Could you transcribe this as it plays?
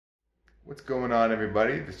What's going on,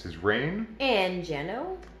 everybody? This is Rain. And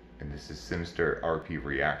Jeno. And this is Sinister RP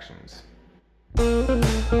Reactions.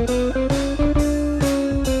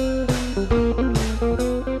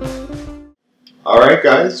 Alright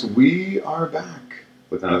guys, we are back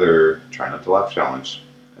with another Try Not to Laugh challenge.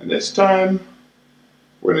 And this time,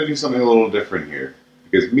 we're going to do something a little different here.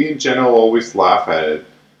 Because me and Jeno always laugh at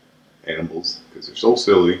animals, because they're so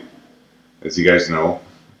silly, as you guys know.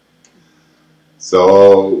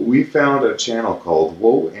 So we found a channel called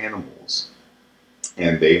Whoa Animals,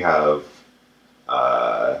 and they have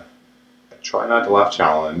a Try Not to Laugh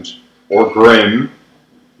challenge, or Grin,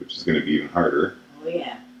 which is going to be even harder. Oh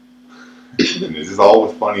yeah. And this is all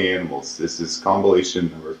with funny animals. This is compilation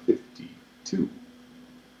number 52.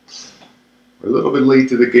 We're a little bit late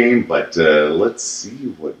to the game, but let's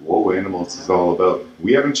see what Whoa Animals is all about.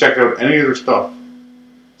 We haven't checked out any of their stuff.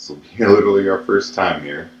 This will be literally our first time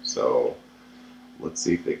here, so let's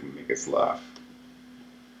see if they can make us laugh.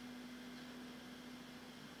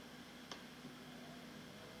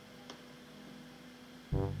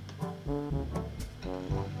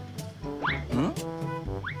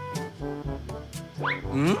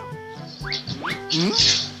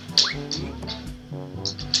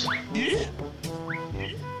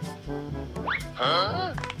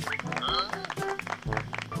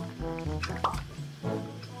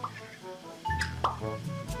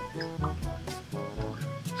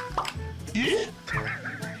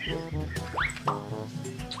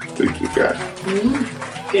 Pretty good catch.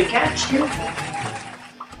 Good catch, too.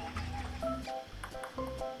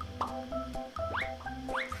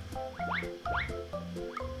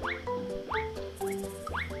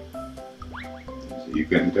 So you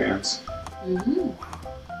can dance.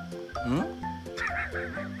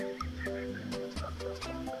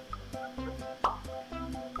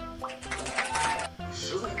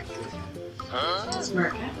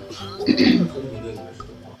 Smart cat.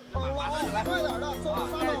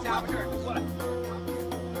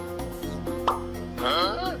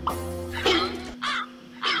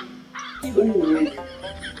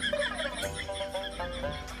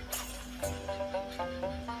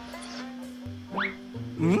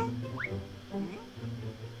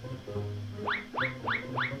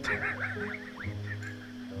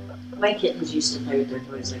 My kittens used to play with their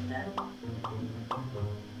toys like that.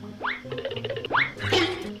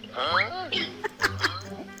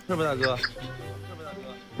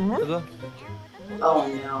 Oh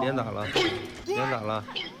no. 连打了，连打了。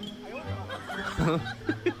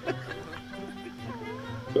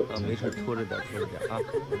啊，没事，拖着点啊，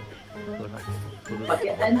拖上，拖着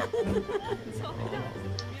点。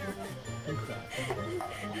真可爱。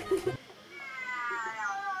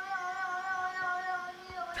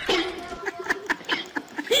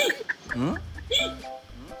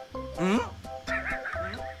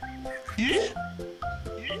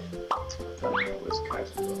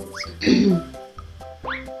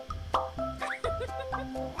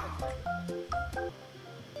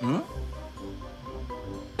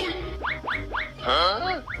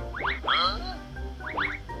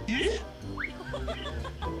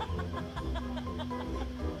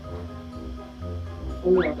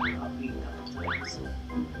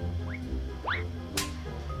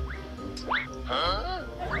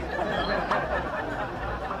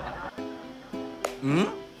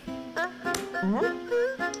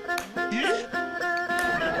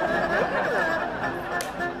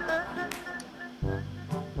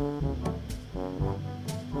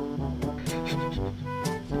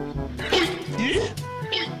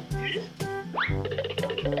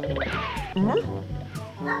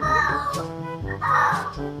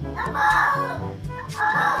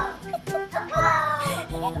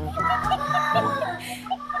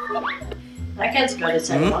That cat's got its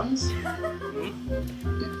own ones.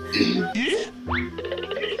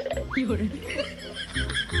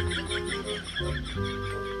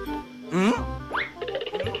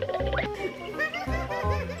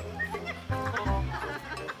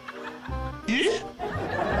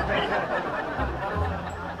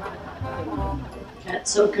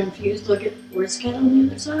 Cat's so confused. Look at where's cat on the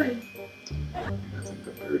other side. Doesn't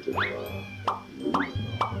compare to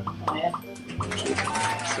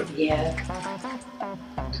Oh, yeah. Yeah.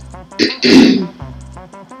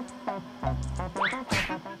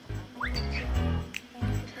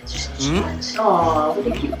 Aw, what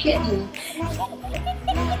a cute kitten.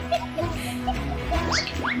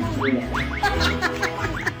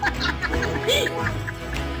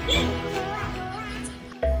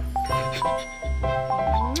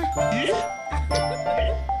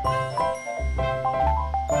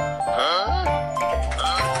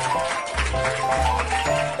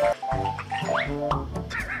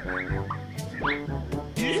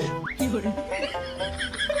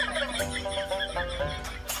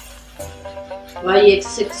 Well, you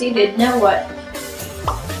succeeded. Now what?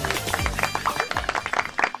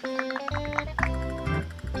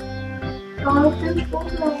 Oh, French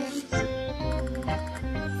bulldogs.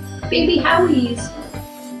 Baby Howies.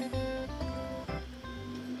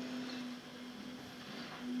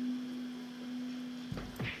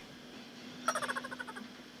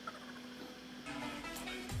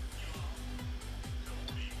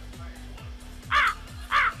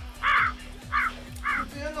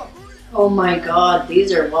 Oh my god,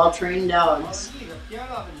 these are well-trained dogs.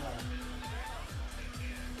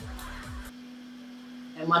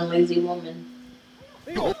 And one lazy woman.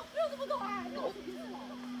 Well,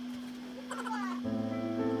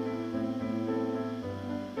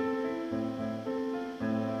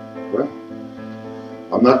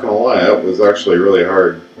 I'm not gonna lie, it was actually really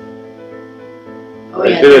hard. Oh, I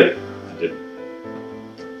yeah. did it. I did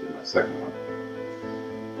my second one.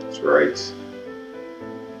 That's right.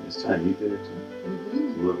 This time you did it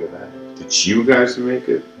too. Look at that. Did you guys make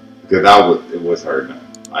it? Because it was hard.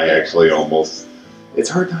 I actually almost. It's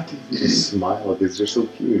hard not to just smile because they're so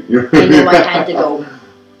cute. I know I had to go.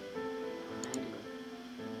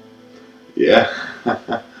 Yeah.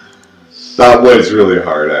 That was really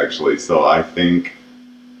hard actually. So I think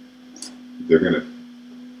they're gonna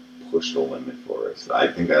push the limit for us. I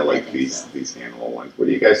think I like these animal ones. What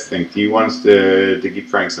do you guys think? Do you want us to keep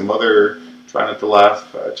trying some other try not to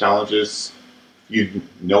laugh challenges? If you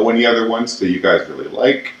know any other ones that you guys really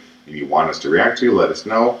like and you want us to react to, let us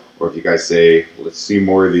know. Or if you guys say, let's see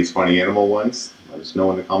more of these funny animal ones, let us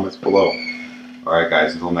know in the comments below. Alright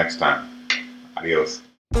guys, until next time. Adios.